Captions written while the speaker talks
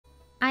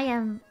I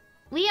am.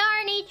 We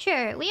are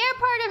nature. We are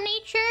part of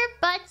nature,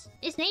 but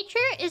is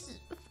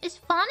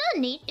fauna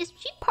is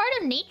she part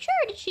of nature,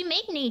 or did she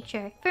make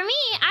nature? For me,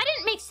 I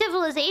didn't make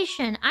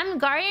civilization. I'm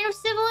guardian of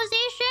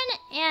civilization,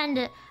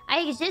 and I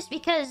exist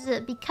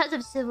because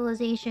of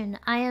civilization.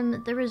 I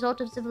am the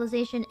result of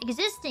civilization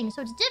existing,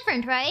 so it's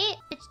different, right?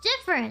 It's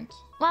different.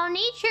 Well,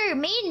 nature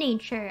made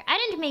nature. I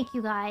didn't make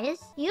you guys.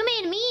 You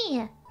made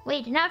me.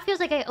 Wait, now it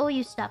feels like I owe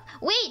you stuff.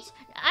 Wait,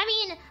 I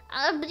mean,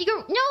 I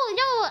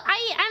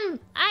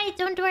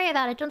don't worry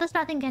about it. Let's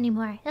not think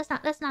anymore. Let's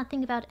not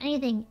think about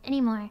anything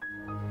anymore.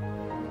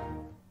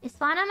 Is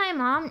Fauna my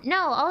mom?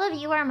 No, all of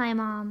you are my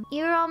mom.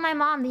 You were all my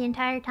mom the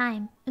entire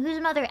time. Who's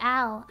mother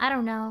Al? I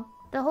don't know.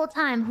 The whole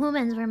time,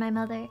 Hoomans were my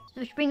mother.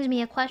 Which brings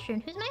me a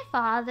question. Who's my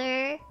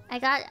father?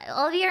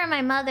 All of you are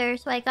my mother,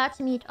 so I got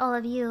to meet all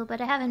of you,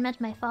 but I haven't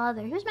met my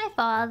father. Who's my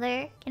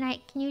father? Can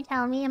you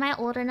tell me? Am I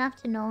old enough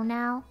to know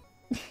now?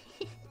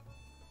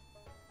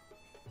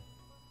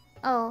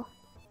 Oh,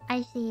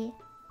 I see.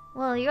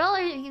 Well, you guys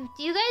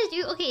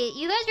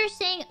are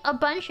saying a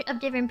bunch of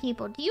different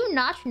people. Do you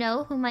not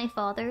know who my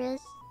father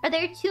is? Are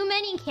there too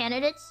many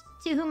candidates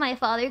to who my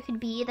father could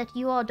be that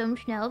you all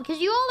don't know? Because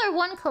you all are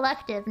one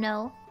collective,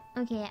 no?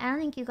 Okay, I don't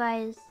think you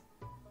guys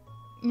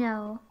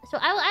know. So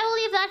I will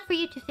leave that for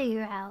you to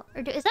figure out.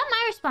 Or is that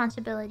my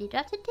responsibility? Do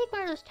I have to take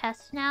one of those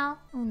tests now?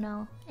 Oh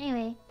no.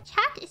 Anyway,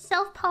 chat is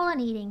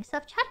self-pollinating. So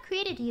if chat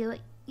created you,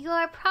 you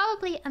are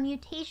probably a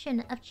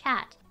mutation of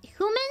chat.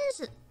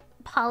 Humans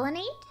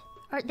pollinate?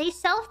 Or they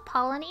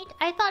self-pollinate?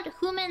 I thought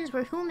humans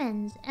were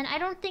humans, and I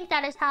don't think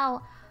that is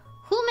how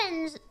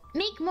humans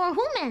make more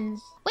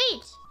humans.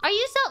 Wait, are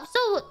you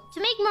so to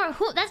make more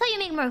that's how you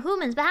make more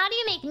humans, but how do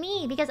you make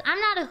me? Because I'm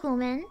not a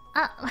human.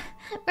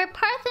 We're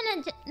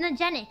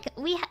parthenogenic.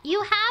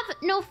 You have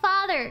no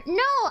father.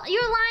 No,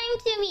 you're lying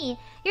to me.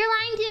 You're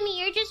lying to me.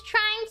 You're just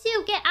trying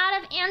to get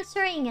out of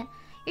answering.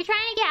 You're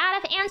trying to get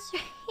out of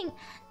answering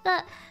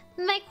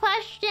my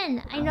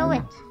question. I know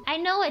it. I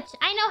know it.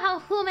 I know how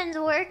humans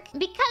work.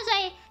 Because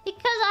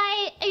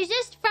I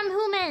exist from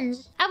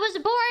humans. I was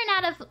born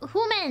out of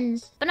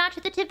humans, but not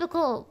to the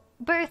typical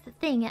birth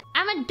thing.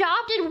 I'm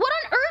adopted. What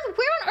on earth?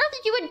 Where on earth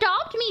did you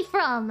adopt me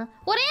from?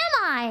 What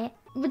am I?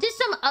 Did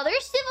some other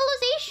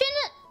civilization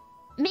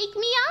make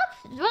me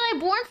up? Was I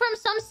born from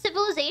some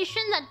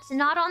civilization that's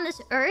not on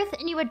this earth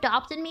and you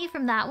adopted me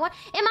from that one?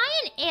 Am I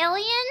an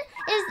alien?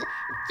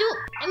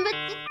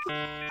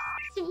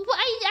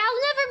 I'll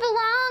never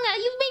belong.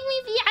 You make me.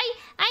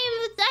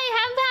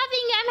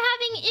 I'm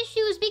having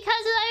issues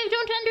because I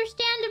don't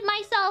understand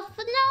myself.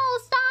 No,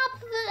 stop.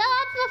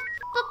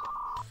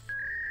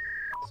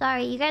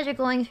 Sorry, you guys are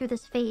going through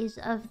this phase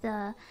of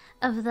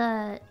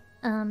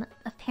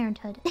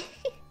parenthood.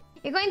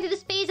 You're going through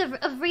this phase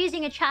of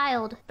raising a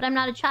child, but I'm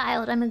not a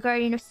child. I'm a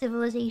guardian of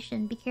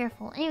civilization. Be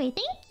careful. Anyway,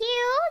 thank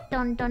you.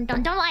 Don't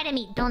lie to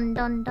me. Don't.